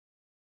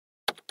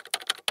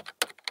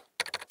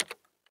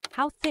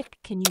How thick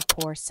can you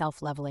pour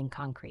self-leveling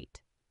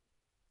concrete?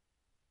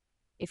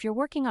 If you're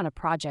working on a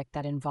project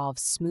that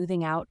involves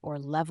smoothing out or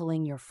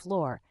leveling your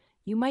floor,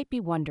 you might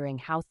be wondering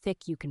how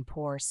thick you can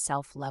pour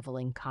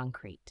self-leveling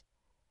concrete.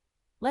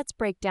 Let's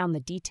break down the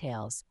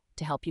details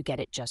to help you get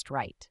it just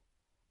right.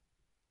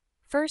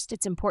 First,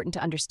 it's important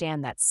to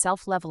understand that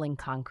self-leveling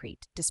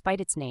concrete,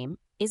 despite its name,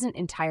 isn't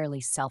entirely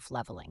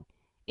self-leveling.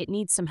 It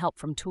needs some help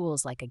from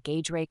tools like a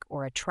gauge rake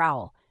or a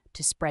trowel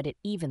to spread it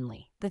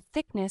evenly. The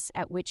thickness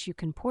at which you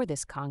can pour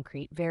this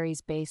concrete varies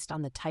based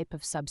on the type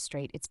of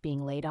substrate it's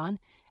being laid on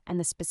and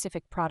the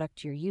specific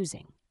product you're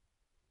using.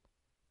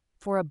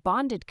 For a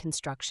bonded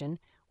construction,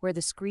 where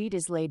the screed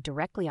is laid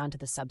directly onto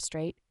the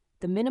substrate,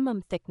 the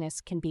minimum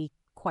thickness can be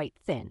quite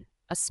thin.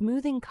 A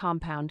smoothing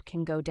compound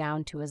can go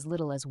down to as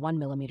little as 1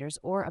 millimeter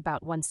or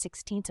about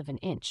 1/16 of an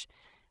inch,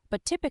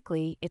 but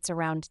typically it's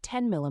around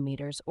 10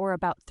 millimeters or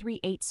about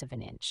 3/8 of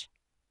an inch.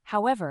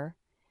 However,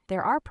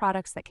 there are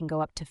products that can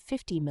go up to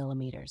 50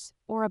 millimeters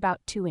or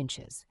about 2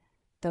 inches,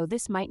 though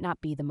this might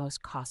not be the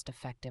most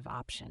cost-effective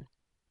option.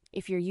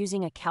 If you're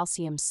using a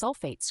calcium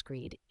sulfate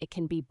screed, it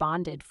can be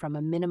bonded from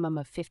a minimum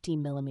of 50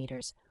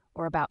 millimeters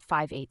or about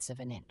 5/8 of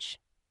an inch.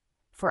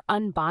 For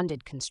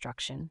unbonded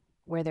construction,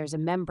 where there's a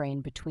membrane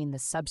between the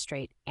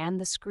substrate and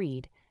the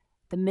screed,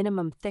 the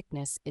minimum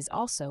thickness is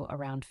also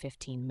around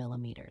 15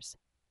 millimeters.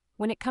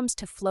 When it comes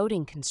to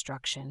floating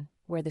construction,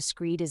 where the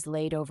screed is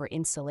laid over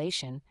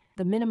insulation,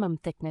 the minimum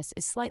thickness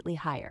is slightly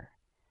higher.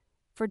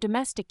 For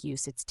domestic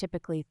use, it's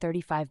typically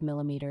 35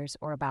 millimeters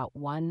or about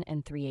 1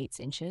 3/8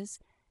 inches,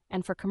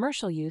 and for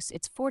commercial use,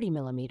 it's 40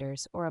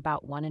 millimeters or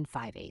about 1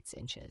 5/8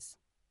 inches.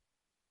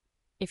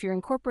 If you're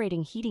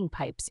incorporating heating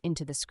pipes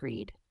into the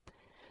screed,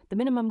 the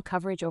minimum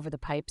coverage over the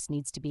pipes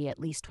needs to be at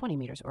least 20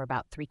 meters or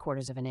about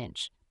 3/4 of an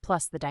inch,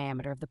 plus the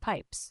diameter of the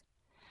pipes.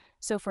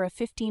 So for a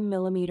 15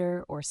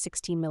 millimeter or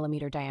 16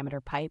 millimeter diameter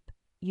pipe,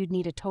 you'd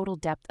need a total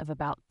depth of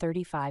about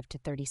 35 to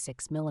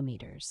 36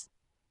 millimeters.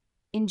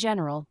 In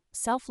general,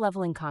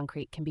 self-leveling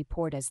concrete can be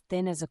poured as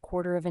thin as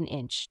 1/4 of an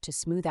inch to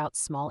smooth out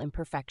small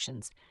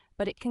imperfections,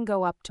 but it can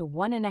go up to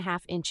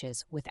 1.5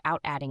 inches without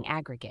adding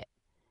aggregate.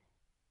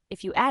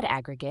 If you add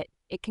aggregate,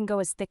 it can go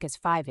as thick as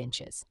 5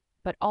 inches,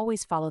 but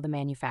always follow the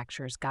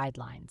manufacturer's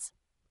guidelines.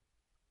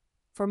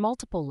 For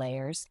multiple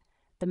layers,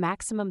 the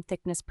maximum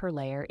thickness per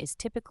layer is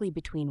typically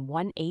between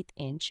 1/8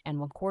 inch and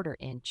 1/4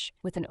 inch,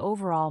 with an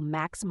overall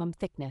maximum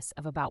thickness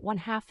of about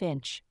 1/2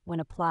 inch when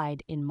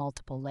applied in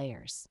multiple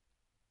layers.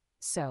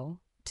 So,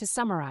 to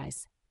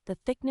summarize, the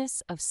thickness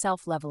of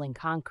self-leveling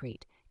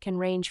concrete can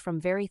range from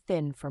very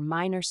thin for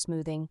minor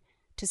smoothing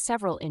to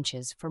several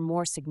inches for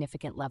more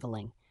significant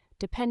leveling,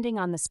 depending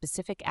on the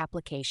specific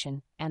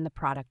application and the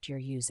product you're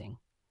using.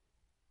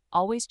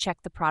 Always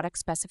check the product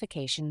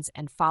specifications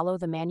and follow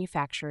the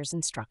manufacturer's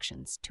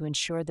instructions to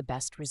ensure the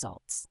best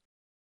results.